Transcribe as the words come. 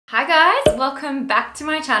Hi guys, welcome back to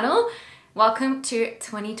my channel. Welcome to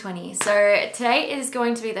 2020. So today is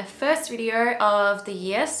going to be the first video of the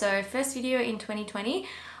year. So first video in 2020.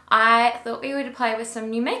 I thought we would play with some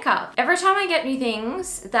new makeup. Every time I get new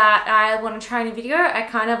things that I want to try in a video, I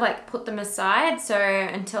kind of like put them aside so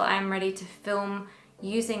until I'm ready to film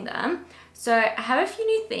using them. So I have a few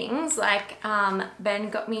new things, like Ben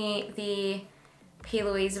got me the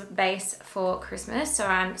PLouise base for Christmas, so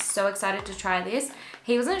I'm so excited to try this.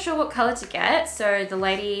 He wasn't sure what color to get, so the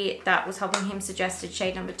lady that was helping him suggested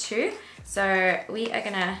shade number 2. So we are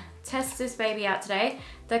gonna test this baby out today.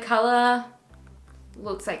 The color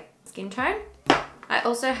looks like skin tone. I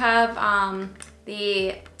also have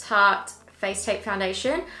the Tarte Face Tape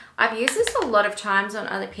Foundation. I've used this a lot of times on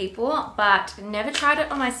other people, but never tried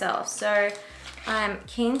it on myself. So I'm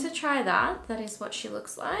keen to try that. That is what she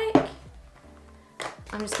looks like.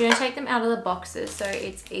 I'm just going to take them out of the boxes so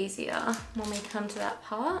it's easier when we come to that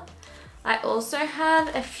part. I also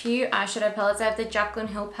have a few eyeshadow palettes. I have the Jaclyn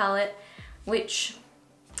Hill palette, which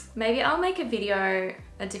maybe I'll make a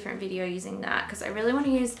different video using that, because I really want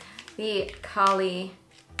to use the Carli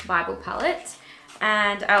Bybel palette.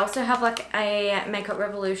 And I also have like a Makeup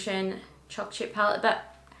Revolution chalk chip palette, but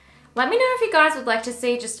let me know if you guys would like to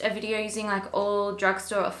see just a video using like all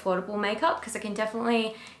drugstore affordable makeup, because I can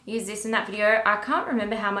definitely use this in that video. I can't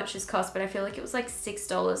remember how much this cost, but I feel like it was like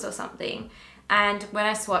 $6 or something. And when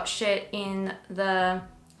I swatched it in the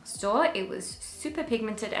store, it was super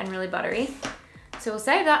pigmented and really buttery. So we'll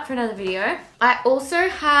save that for another video. I also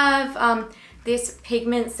have this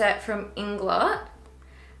pigment set from Inglot.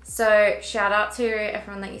 So shout out to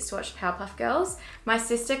everyone that used to watch Powerpuff Girls. My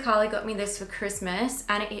sister Carli got me this for Christmas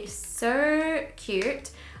and it is so cute.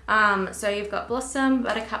 So you've got Blossom,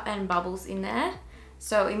 Buttercup and Bubbles in there.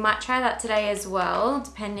 So we might try that today as well,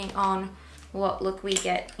 depending on what look we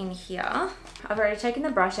get in here. I've already taken the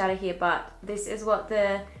brush out of here, but this is what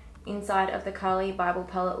the inside of the Carli Bybel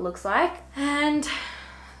palette looks like. And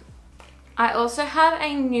I also have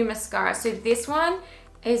a new mascara. So this one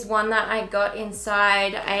is one that I got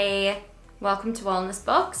inside a Welcome to Wellness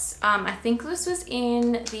box. I think this was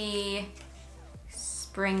in the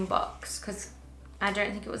spring box, because I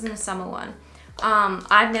don't think it was in the summer one.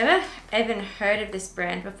 I've never even heard of this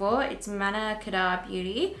brand before. It's MannaKadar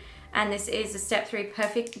Beauty, and this is a Step 3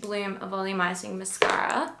 Perfect Bloom Volumizing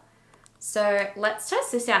Mascara. So let's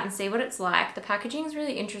test this out and see what it's like. The packaging is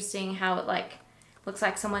really interesting, how it like looks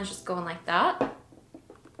like someone's just gone like that.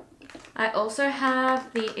 I also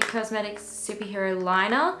have the It Cosmetics Superhero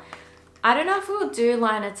Liner. I don't know if we'll do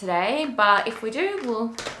liner today, but if we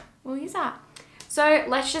do, we'll use that. So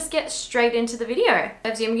let's just get straight into the video.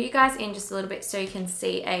 I've zoomed you guys in just a little bit so you can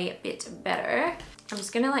see a bit better. I'm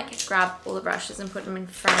just gonna like grab all the brushes and put them in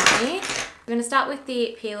front of me. I'm gonna start with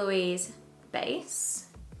the PLouise base.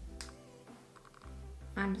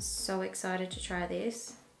 I'm so excited to try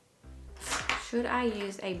this. Should I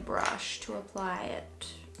use a brush to apply it?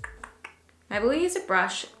 Maybe we'll use a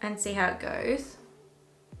brush and see how it goes.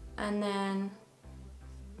 And then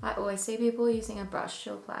I always see people using a brush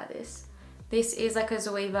to apply this. This is like a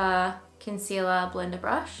Zoeva concealer blender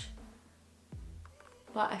brush,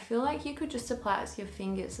 but I feel like you could just apply it with your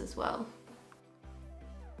fingers as well.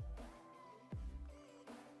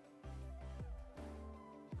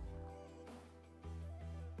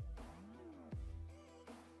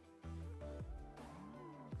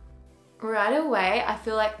 Right away, I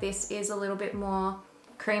feel like this is a little bit more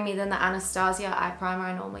creamy than the Anastasia eye primer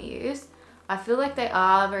I normally use. I feel like they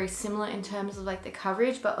are very similar in terms of like the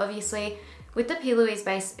coverage, but obviously with the PLouise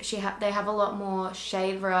base, they have a lot more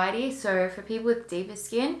shade variety. So for people with deeper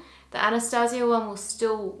skin, the Anastasia one will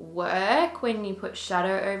still work when you put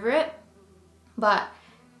shadow over it, but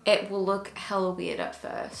it will look hella weird at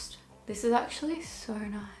first. This is actually so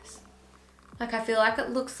nice. Like I feel like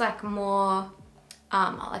it looks like more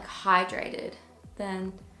like hydrated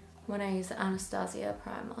than when I use the Anastasia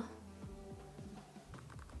primer.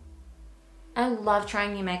 I love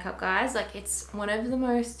trying new makeup, guys. Like it's one of the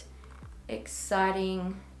most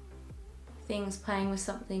exciting things, playing with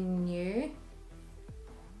something new.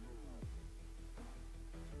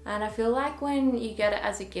 And I feel like when you get it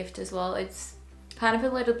as a gift as well, it's kind of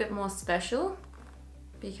a little bit more special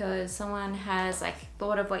because someone has like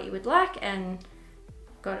thought of what you would like and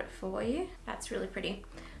got it for you. That's really pretty.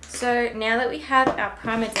 So now that we have our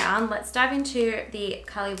primer down, let's dive into the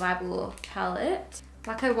Carli Bybel palette.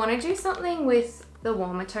 Like I want to do something with the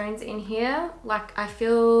warmer tones in here. Like I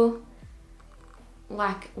feel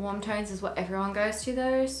like warm tones is what everyone goes to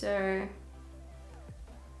though. So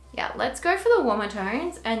yeah, let's go for the warmer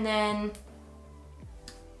tones, and then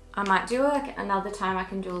I might do like another time I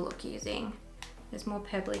can do a look using There's more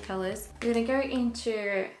pebbly colors. We're gonna go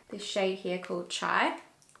into this shade here called Chai.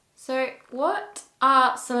 So what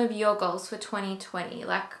are some of your goals for 2020?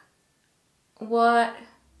 Like, what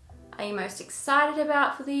are you most excited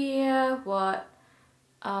about for the year? What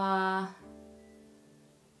are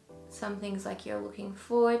some things like you're looking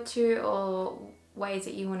forward to, or ways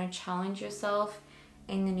that you want to challenge yourself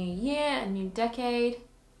in the new year, a new decade?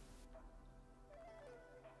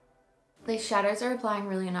 These shadows are applying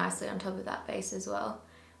really nicely on top of that base as well.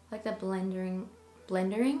 Like they're blending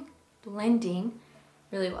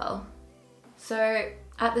really well. So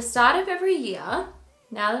at the start of every year,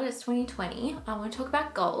 now that it's 2020, I want to talk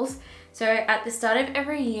about goals. So at the start of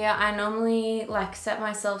every year, I normally like set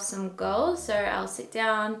myself some goals. So I'll sit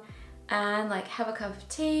down and like have a cup of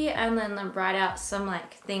tea and then write out some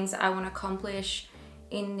like things that I want to accomplish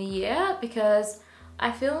in the year, because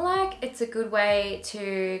I feel like it's a good way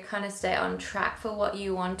to kind of stay on track for what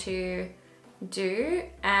you want to do,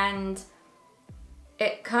 and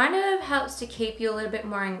it kind of helps to keep you a little bit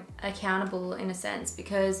more accountable in a sense,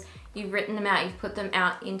 because you've written them out, you've put them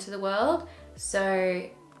out into the world, so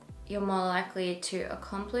you're more likely to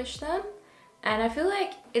accomplish them. And I feel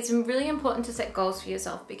like it's really important to set goals for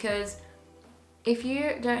yourself, because if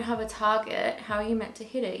you don't have a target, how are you meant to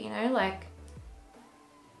hit it, you know? Like,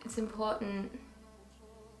 it's important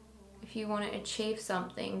if you want to achieve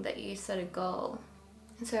something that you set a goal.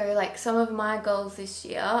 So like some of my goals this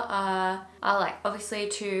year are like obviously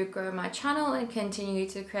to grow my channel and continue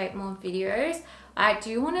to create more videos. I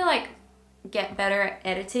do want to like get better at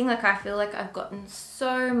editing. Like I feel like I've gotten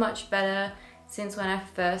so much better since when I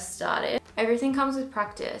first started. Everything comes with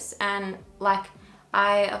practice, and like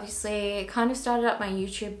I obviously kind of started up my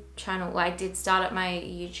YouTube channel. I did start up my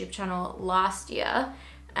YouTube channel last year,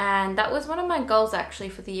 and that was one of my goals actually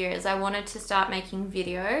for the year, is I wanted to start making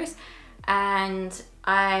videos, and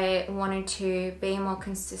I wanted to be more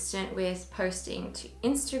consistent with posting to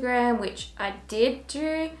Instagram, which I did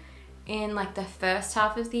do in like the first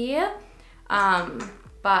half of the year.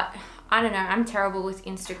 But I don't know, I'm terrible with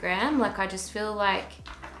Instagram. Like I just feel like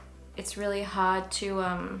it's really hard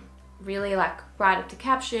to really like write up the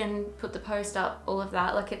caption, put the post up, all of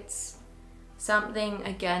that. Like it's something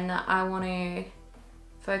again that I want to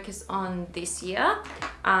focus on this year.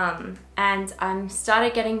 And I'm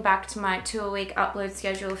started getting back to my 2-a-week upload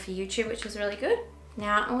schedule for YouTube, which is really good.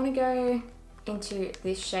 Now I want to go into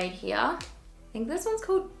this shade here. I think this one's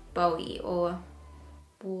called Bowie or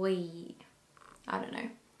Boy, I don't know.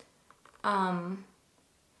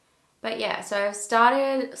 But yeah, so I've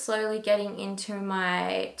started slowly getting into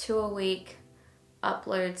my 2-a-week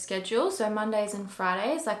upload schedule. So Mondays and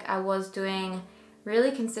Fridays, like I was doing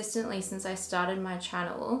really consistently since I started my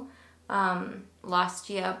channel last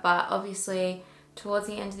year, but obviously towards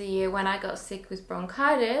the end of the year when I got sick with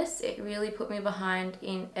bronchitis, it really put me behind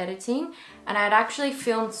in editing. And I had actually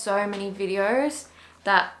filmed so many videos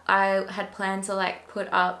that I had planned to like put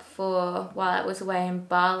up for while I was away in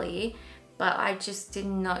Bali, but I just did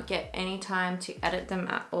not get any time to edit them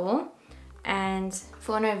at all. And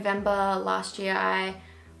for November last year, I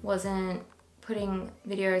wasn't putting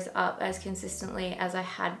videos up as consistently as I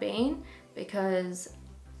had been, because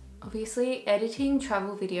obviously editing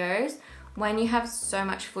travel videos, when you have so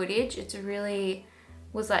much footage, it's really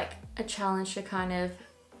was like a challenge to kind of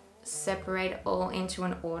separate it all into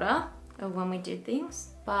an order of when we did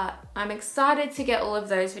things. But I'm excited to get all of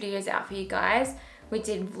those videos out for you guys. We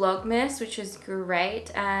did Vlogmas, which was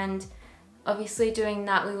great, and obviously doing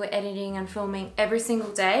that, we were editing and filming every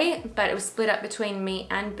single day, but it was split up between me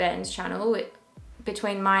and Ben's channel,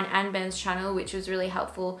 between mine and Ben's channel, which was really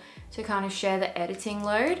helpful to kind of share the editing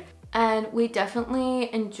load. And we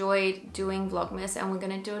definitely enjoyed doing Vlogmas, and we're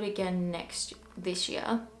gonna do it again this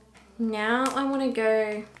year. Now I want to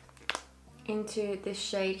go into this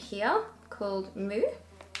shade here called Moo.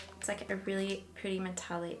 It's like a really pretty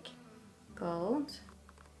metallic gold.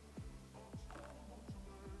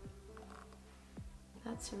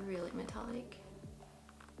 That's really metallic.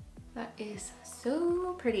 That is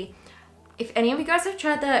so pretty. If any of you guys have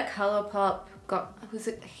tried the ColourPop, was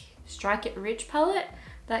it Strike It Rich palette?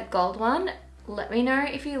 That gold one, let me know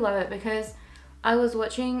if you love it, because I was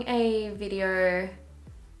watching a video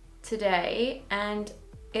today and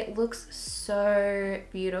it looks so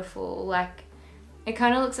beautiful. Like it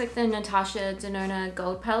kind of looks like the Natasha Denona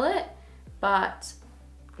gold palette, but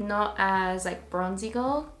not as like bronzy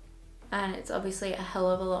gold, and it's obviously a hell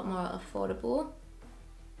of a lot more affordable.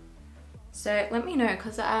 So let me know,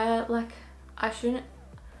 because I'm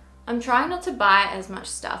trying not to buy as much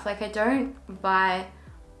stuff. Like I don't buy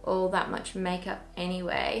all that much makeup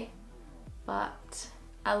anyway, but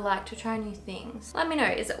I like to try new things. Let me know,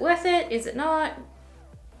 is it worth it? Is it not?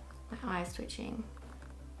 My eye's twitching.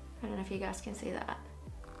 I don't know if you guys can see that.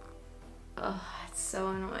 Oh, it's so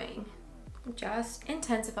annoying. Just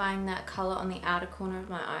intensifying that color on the outer corner of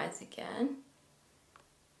my eyes again.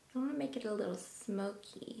 I want to make it a little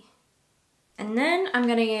smoky. And then I'm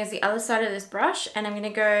going to use the other side of this brush and I'm going to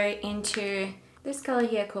go into this color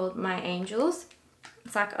here called My Angels.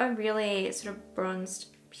 It's like a really sort of bronzed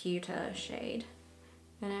pewter shade.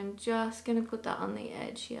 And I'm just going to put that on the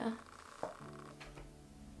edge here.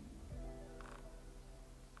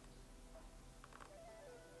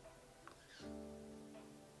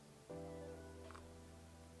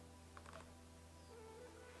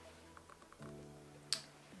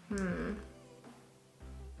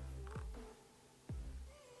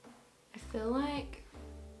 I feel like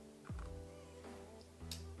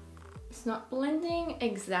it's not blending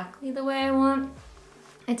exactly the way I want.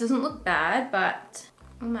 It doesn't look bad, but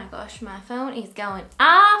oh my gosh, my phone is going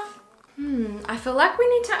off. I feel like we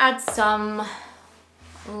need to add some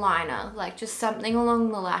liner, like just something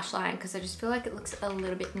along the lash line, because I just feel like it looks a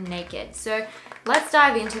little bit naked. So let's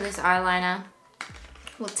dive into this eyeliner.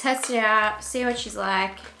 We'll test it out, see what she's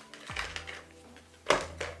like.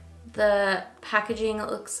 The packaging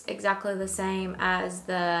looks exactly the same as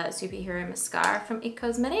the Superhero Mascara from IT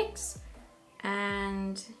Cosmetics.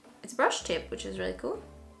 And it's a brush tip, which is really cool.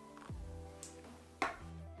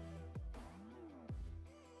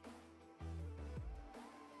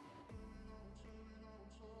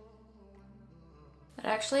 It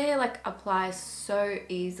actually like applies so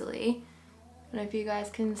easily. I don't know if you guys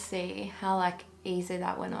can see how like easy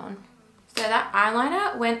that went on. So that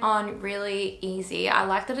eyeliner went on really easy. I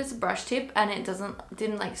like that it's a brush tip and it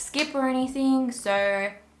didn't like skip or anything. So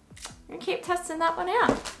I'm gonna keep testing that one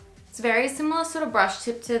out. It's a very similar sort of brush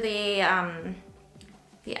tip to the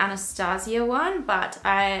Anastasia one, but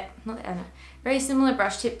very similar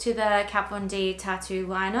brush tip to the Kat Von D tattoo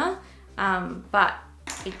liner, but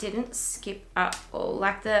it didn't skip at all.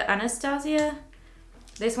 Like the Anastasia,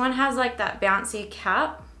 this one has like that bouncy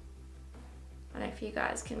cap. I don't know if you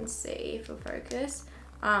guys can see for focus,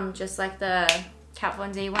 just like the Kat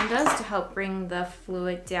Von D one does, to help bring the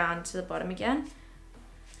fluid down to the bottom again.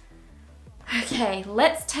 Okay,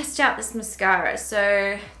 let's test out this mascara.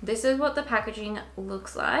 So this is what the packaging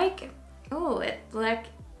looks like. Oh, it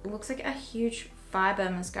looks like a huge fiber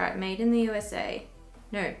mascara made in the USA.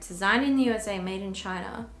 No, designed in the USA, made in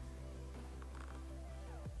China.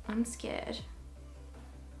 I'm scared.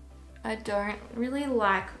 I don't really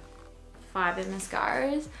like fiber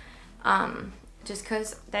mascaras, just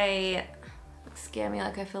because they scare me.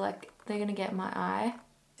 Like I feel like they're gonna get my eye.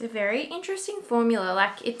 It's a very interesting formula.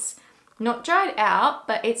 Like it's not dried out,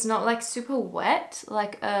 but it's not like super wet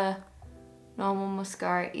like a normal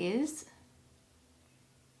mascara is.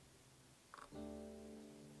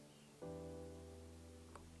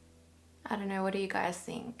 I don't know, what do you guys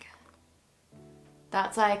think?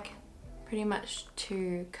 That's like pretty much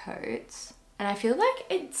 2 coats. And I feel like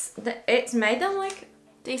it's made them like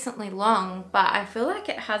decently long, but I feel like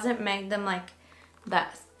it hasn't made them like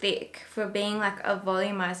that thick for being like a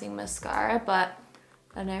volumizing mascara. But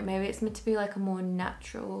I don't know, maybe it's meant to be like a more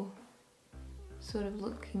natural sort of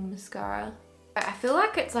looking mascara. I feel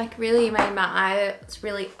like it's like really made my eyes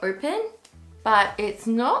really open, but it's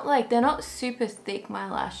not like, they're not super thick,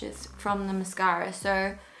 my lashes, from the mascara.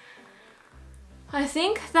 So I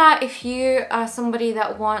think that if you are somebody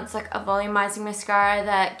that wants like a volumizing mascara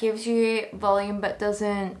that gives you volume but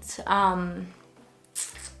doesn't,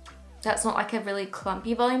 that's not like a really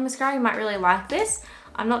clumpy volume mascara, you might really like this.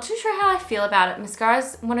 I'm not too sure how I feel about it. Mascara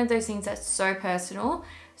is one of those things that's so personal.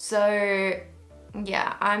 So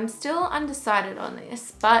yeah, I'm still undecided on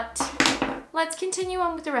this, but let's continue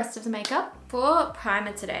on with the rest of the makeup. For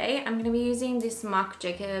primer today, I'm gonna be using this Marc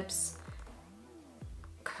Jacobs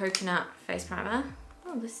Coconut Face Primer.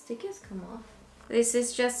 Oh, the stickers come off. This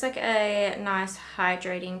is just like a nice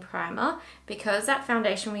hydrating primer, because that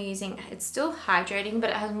foundation we're using, it's still hydrating, but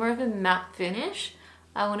it has more of a matte finish.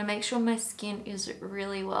 I want to make sure my skin is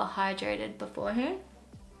really well hydrated beforehand.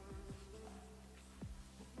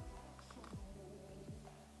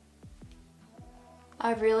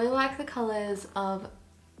 I really like the colors of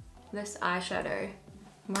this eyeshadow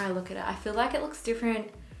when I look at it. I feel like it looks different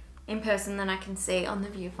in person than I can see on the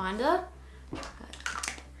viewfinder.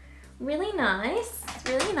 Really nice,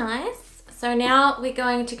 really nice. So now we're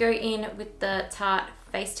going to go in with the Tarte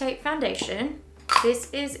Face Tape Foundation. This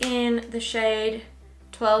is in the shade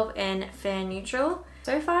 12N Fair Neutral.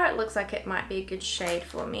 So far it looks like it might be a good shade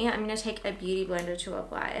for me. I'm going to take a beauty blender to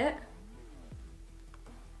apply it.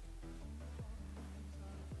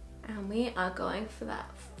 And we are going for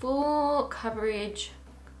that full coverage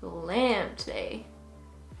glam today.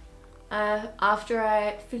 After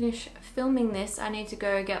I finish filming this, I need to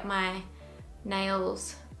go get my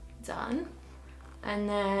nails done, and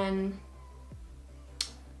then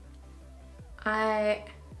I'm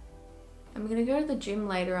gonna go to the gym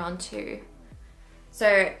later on too.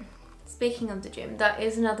 So speaking of the gym, that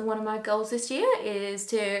is another one of my goals this year, is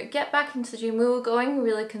to get back into the gym. We were going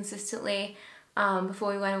really consistently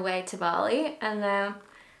before we went away to Bali, and then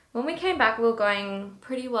when we came back we were going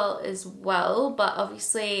pretty well as well, but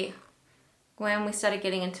obviously when we started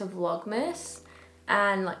getting into Vlogmas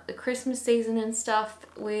and like the Christmas season and stuff,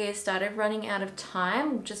 we started running out of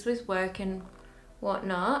time just with work and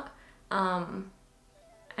whatnot.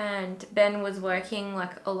 And Ben was working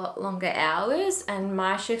like a lot longer hours, and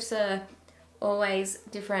my shifts are always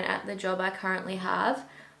different at the job I currently have.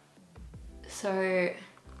 So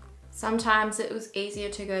sometimes it was easier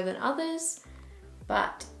to go than others,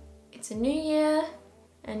 but it's a new year,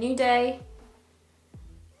 a new day,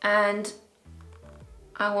 and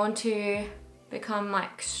I want to become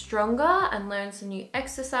like stronger and learn some new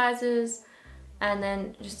exercises, and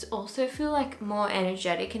then just also feel like more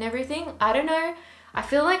energetic and everything. I don't know, I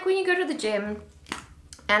feel like when you go to the gym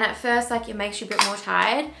and at first like it makes you a bit more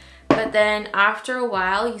tired, but then after a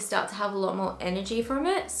while you start to have a lot more energy from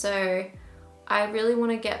it. So I really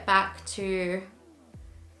want to get back to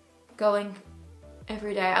going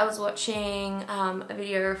every day. I was watching a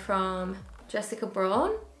video from Jessica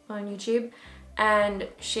Braun on YouTube, and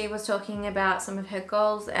she was talking about some of her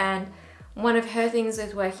goals, and one of her things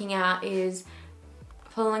with working out is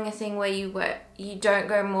following a thing where you don't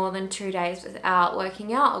go more than 2 days without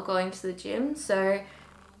working out or going to the gym. So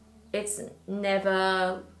it's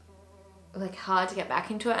never like hard to get back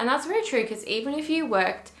into it, and that's very true, because even if you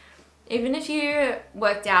worked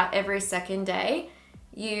out every second day,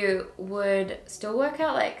 you would still work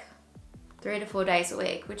out like 3 to 4 days a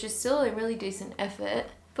week, which is still a really decent effort.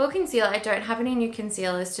 For concealer, I don't have any new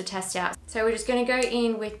concealers to test out, so we're just going to go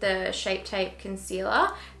in with the Shape Tape concealer.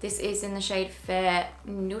 This is in the shade Fair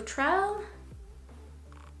Neutral.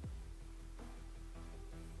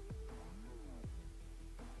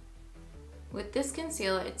 With this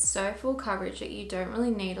concealer, it's so full coverage that you don't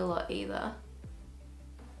really need a lot either.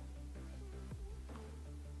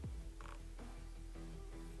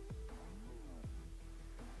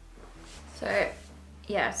 So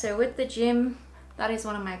yeah, so with the gym, that is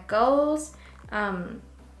one of my goals.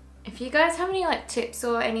 If you guys have any like tips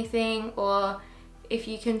or anything, or if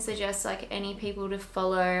you can suggest like any people to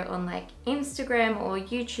follow on like Instagram or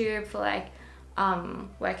YouTube for like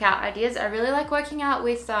workout ideas. I really like working out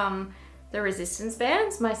with the resistance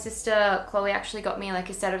bands. My sister Chloe actually got me like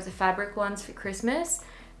a set of the fabric ones for Christmas,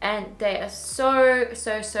 and they are so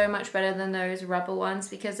much better than those rubber ones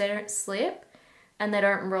because they don't slip and they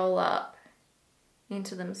don't roll up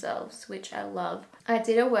into themselves, which I love. I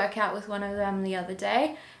did a workout with one of them the other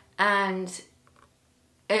day, and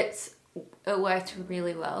it worked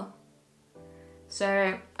really well.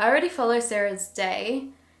 So I already follow Sarah's day.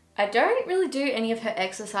 I don't really do any of her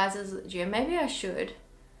exercises at the gym. Maybe I should.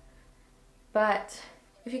 But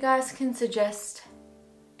if you guys can suggest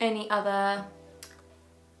any other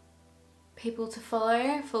people to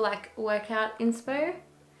follow for like workout inspo,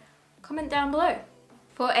 comment down below.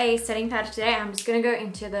 For a setting powder today, I'm just going to go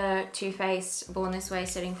into the Too Faced Born This Way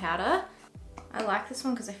setting powder. I like this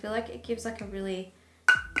one because I feel like it gives like a really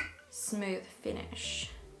smooth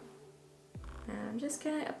finish. And I'm just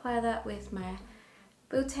going to apply that with my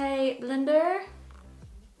Beauté blender.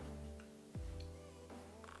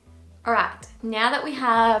 Alright, now that we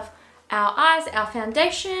have our eyes, our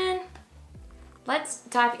foundation, let's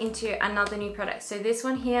dive into another new product. So this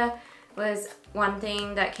one here was one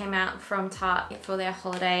thing that came out from Tarte for their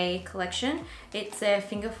holiday collection. It's their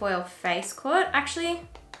finger foil face quad. Actually,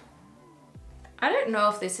 I don't know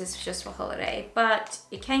if this is just for holiday, but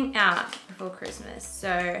it came out before Christmas.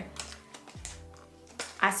 So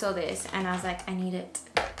I saw this and I was like, I need it.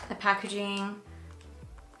 The packaging,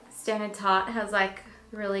 standard Tarte has like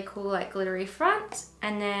really cool like glittery front,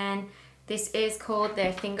 and then this is called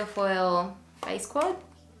their finger foil face quad.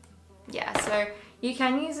 Yeah, so you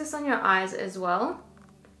can use this on your eyes as well.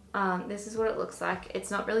 This is what it looks like.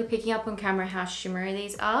 It's not really picking up on camera how shimmery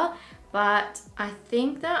these are, but I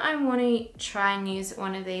think that I want to try and use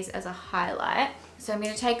one of these as a highlight. So I'm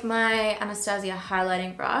going to take my Anastasia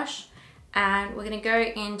highlighting brush and we're going to go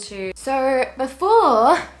into... So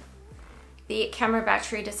before the camera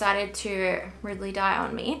battery decided to rudely die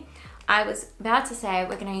on me, I was about to say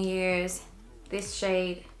we're going to use this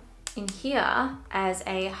shade in here as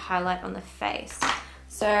a highlight on the face.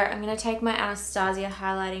 So I'm going to take my Anastasia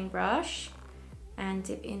highlighting brush and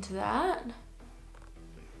dip into that.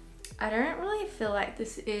 I don't really feel like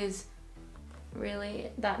this is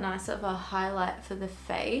really that nice of a highlight for the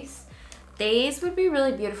face. These would be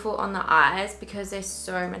really beautiful on the eyes because they're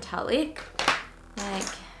so metallic. Like,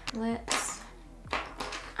 let's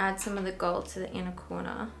add some of the gold to the inner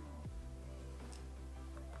corner.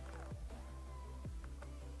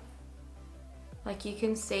 Like, you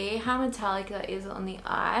can see how metallic that is on the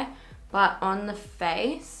eye, but on the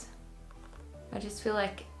face, I just feel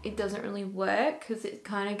like it doesn't really work because it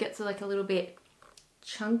kind of gets like a little bit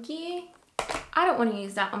chunky. I don't want to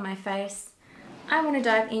use that on my face. I want to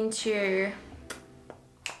dive into...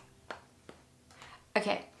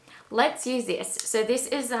 Okay, let's use this. So this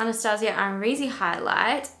is the Anastasia Amrezy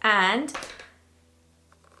highlight, and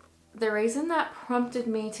the reason that prompted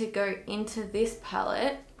me to go into this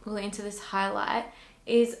palette, well, into this highlight,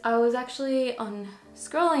 is I was actually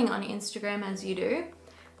scrolling on Instagram, as you do,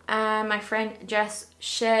 and my friend Jess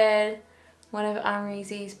shared one of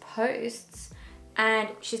Amrezy's posts, and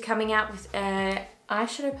she's coming out with an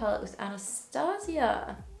eyeshadow palette with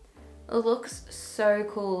Anastasia. It looks so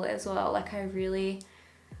cool as well. Like,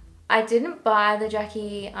 I didn't buy the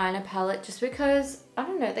Jackie Aina palette just because, I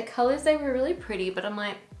don't know, the colors, they were really pretty, but I'm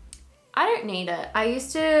like, I don't need it. I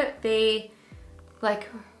used to be like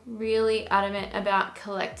really adamant about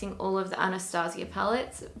collecting all of the Anastasia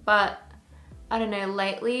palettes, but I don't know,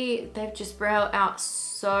 lately they've just brought out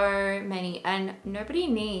so many and nobody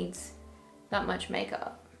needs that much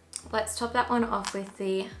makeup. Let's top that one off with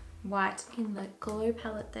the white in the Glow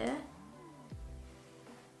palette there.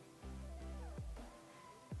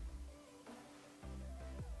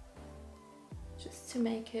 Just to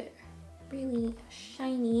make it really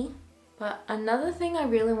shiny. But another thing I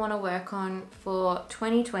really want to work on for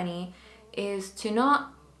 2020 is to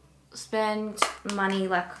not spend money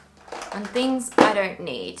like on things I don't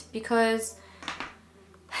need, because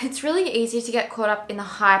it's really easy to get caught up in the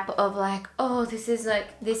hype of like, oh, this is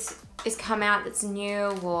come out that's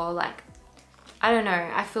new, or like, I don't know.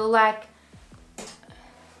 I feel like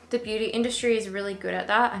the beauty industry is really good at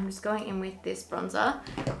that. I'm just going in with this bronzer.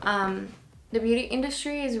 The beauty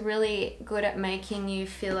industry is really good at making you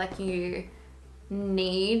feel like you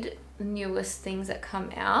need the newest things that come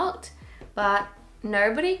out, but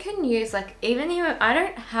nobody can use, like, even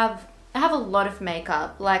I have a lot of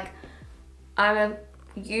makeup. Like, I'm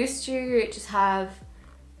used to just have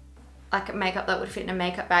like a makeup that would fit in a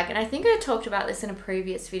makeup bag, and I think I talked about this in a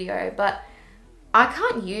previous video, but I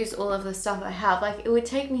can't use all of the stuff I have. Like, it would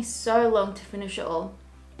take me so long to finish it all.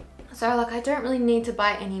 So like, I don't really need to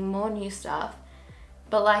buy any more new stuff,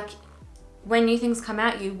 but like, when new things come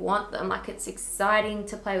out, you want them. Like, it's exciting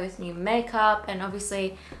to play with new makeup, and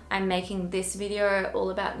obviously I'm making this video all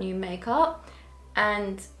about new makeup,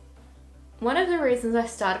 and one of the reasons I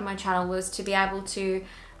started my channel was to be able to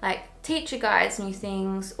like teach you guys new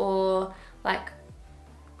things, or like,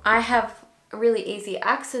 I have really easy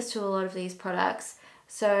access to a lot of these products.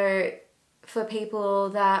 So for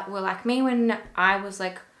people that were like me when I was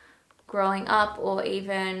like growing up, or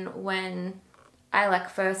even when I like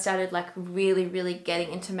first started like really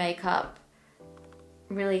getting into makeup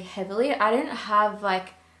really heavily, I didn't have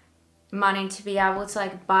like money to be able to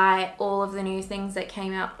like buy all of the new things that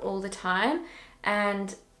came out all the time.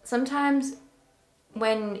 And sometimes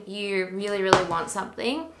when you really want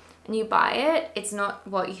something and you buy it, it's not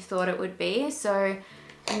what you thought it would be. So,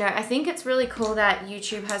 you know, I think it's really cool that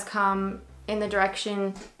YouTube has come in the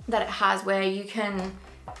direction that it has, where you can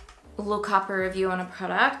look up a review on a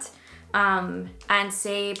product and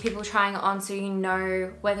see people trying it on, so you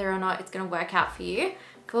know whether or not it's going to work out for you.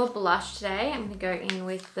 For blush today, I'm going to go in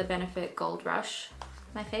with the Benefit Gold Rush,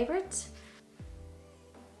 my favorite.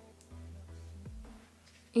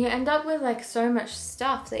 You end up with like so much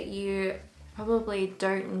stuff that you probably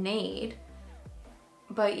don't need,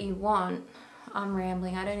 but you want. I'm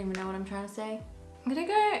rambling, I don't even know what I'm trying to say. I'm gonna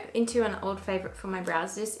go into an old favorite for my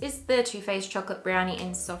brows. This is the Too Faced Chocolate Brownie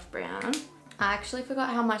in Soft Brown. I actually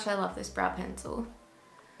forgot how much I love this brow pencil.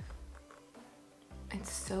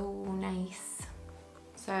 It's so nice.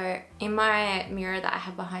 So in my mirror that I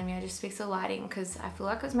have behind me, I just fixed the lighting because I feel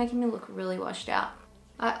like it's making me look really washed out.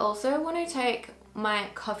 I also want to take my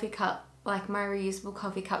coffee cup, like my reusable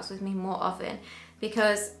coffee cups, with me more often,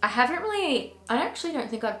 because I actually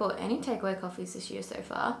don't think I've bought any takeaway coffees this year so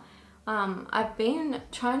far. I've been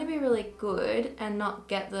trying to be really good and not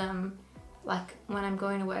get them like when I'm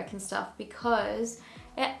going to work and stuff, because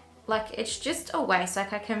it's just a waste.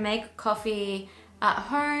 Like, I can make coffee at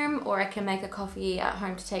home, or I can make a coffee at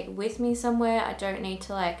home to take with me somewhere. I don't need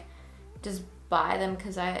to like just buy them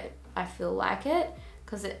because I feel like it,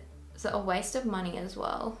 because it's a waste of money as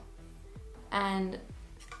well. And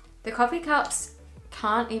the coffee cups you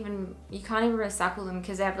can't even recycle them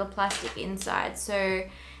because they have the plastic inside. So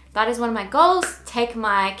that is one of my goals. Take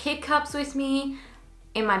my keep cups with me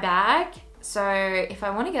in my bag. So if I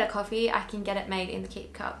want to get a coffee, I can get it made in the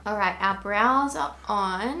keep cup. All right, our brows are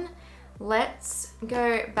on. Let's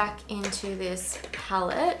go back into this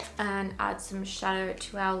palette and add some shadow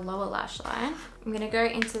to our lower lash line. I'm gonna go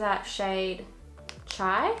into that shade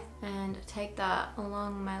Chai and take that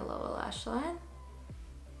along my lower lash line.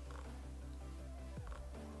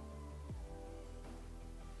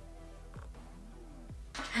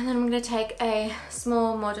 And then I'm going to take a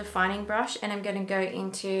small, more defining brush and I'm going to go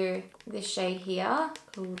into this shade here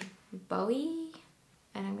called Bowie.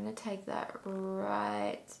 And I'm going to take that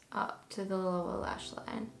right up to the lower lash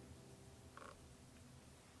line.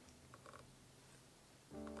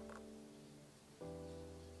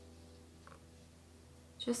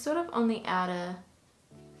 Just sort of on the outer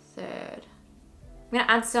third. I'm going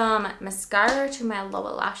to add some mascara to my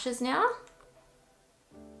lower lashes now.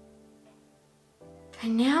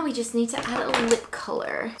 And now we just need to add a lip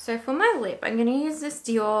color. So for my lip, I'm gonna use this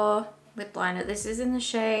Dior lip liner. This is in the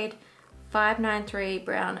shade 593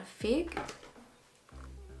 Brown Fig.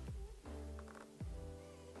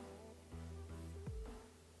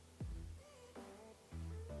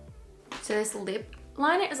 So this lip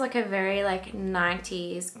liner is like a very like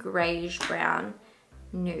 90s grayish brown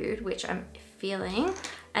nude, which I'm feeling.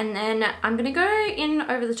 And then I'm gonna go in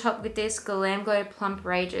over the top with this Glamglow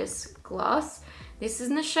Plumprageous gloss. This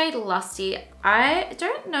is in the shade Lusty. I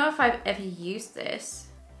don't know if I've ever used this.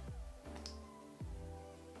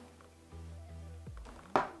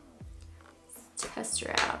 Let's test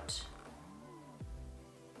her out.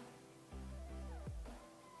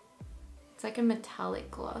 It's like a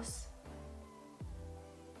metallic gloss.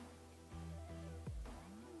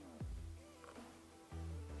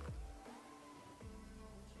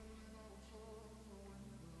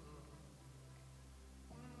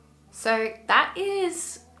 So that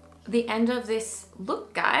is the end of this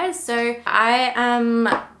look, guys. So I am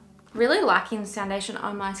really liking this foundation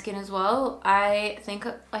on my skin as well. I think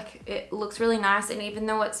like it looks really nice, and even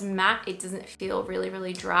though it's matte, it doesn't feel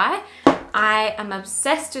really dry. I am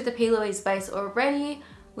obsessed with the PLouise base already.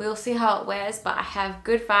 We'll see how it wears, but I have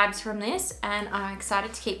good vibes from this and I'm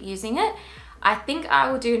excited to keep using it. I think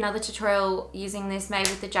I will do another tutorial using this made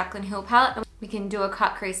with the Jaclyn Hill palette, and we can do a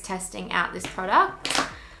cut crease testing out this product.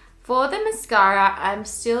 For the mascara, I'm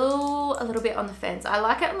still a little bit on the fence. I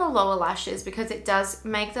like it on the lower lashes because it does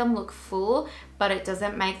make them look full, but it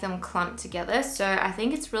doesn't make them clump together. So I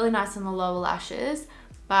think it's really nice on the lower lashes,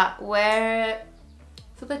 but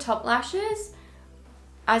for the top lashes,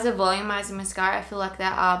 as a volumizing mascara, I feel like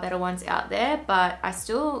there are better ones out there, but I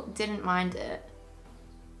still didn't mind it.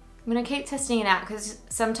 I'm gonna keep testing it out because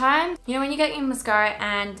sometimes, you know, when you get your mascara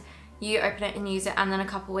and you open it and use it and then a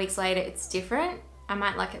couple weeks later it's different, I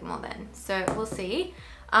might like it more then, so we'll see.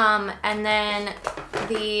 And then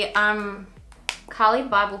the Carli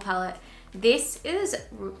Bybel palette. This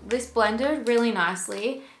blended really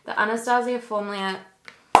nicely. The Anastasia formula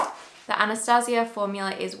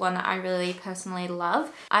is one that I really personally love.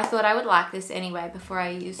 I thought I would like this anyway before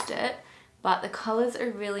I used it, but the colors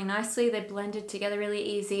are really nicely. They blended together really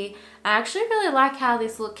easy. I actually really like how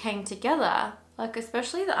this look came together, like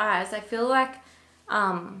especially the eyes. I feel like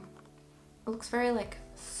it looks very like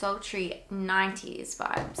sultry 90s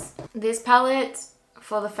vibes. This palette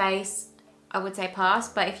for the face, I would say pass,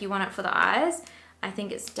 but if you want it for the eyes, I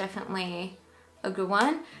think it's definitely a good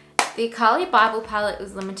one. The Carli Bybel palette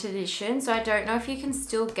was limited edition, so I don't know if you can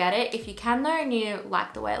still get it. If you can though and you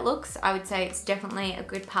like the way it looks, I would say it's definitely a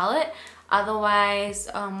good palette. Otherwise,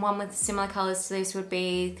 one with similar colors to this would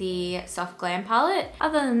be the Soft Glam palette.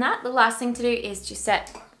 Other than that, the last thing to do is to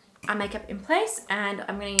set our makeup in place, and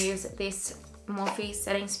I'm going to use this Morphe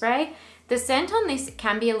setting spray. The scent on this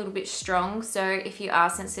can be a little bit strong, so if you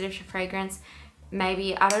are sensitive to fragrance,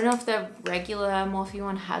 maybe, I don't know if the regular Morphe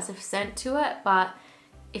one has a scent to it, but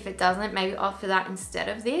if it doesn't, maybe opt for that instead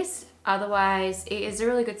of this. Otherwise, it is a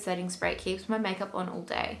really good setting spray. It keeps my makeup on all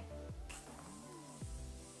day.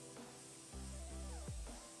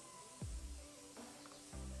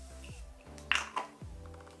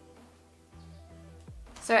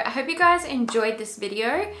 So I hope you guys enjoyed this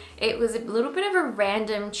video. It was a little bit of a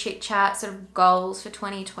random chit chat, sort of goals for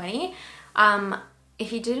 2020.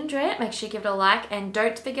 If you did enjoy it, make sure you give it a like, and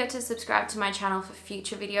don't forget to subscribe to my channel for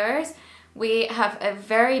future videos. We have a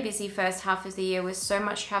very busy first half of the year with so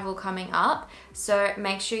much travel coming up. So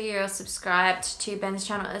make sure you're subscribed to Ben's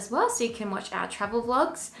channel as well so you can watch our travel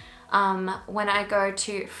vlogs. When I go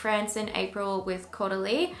to France in April with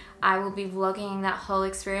Carli, I will be vlogging that whole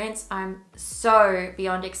experience. I'm so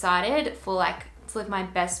beyond excited for like to live my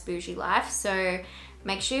best bougie life. So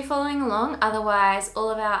make sure you're following along. Otherwise, all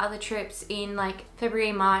of our other trips in like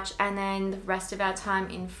February, March, and then the rest of our time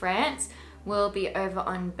in France will be over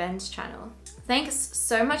on Ben's channel. Thanks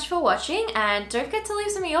so much for watching, and don't forget to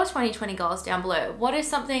leave some of your 2020 goals down below. What is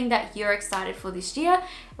something that you're excited for this year?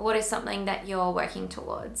 What is something that you're working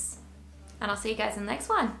towards? And I'll see you guys in the next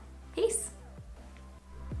one. Peace.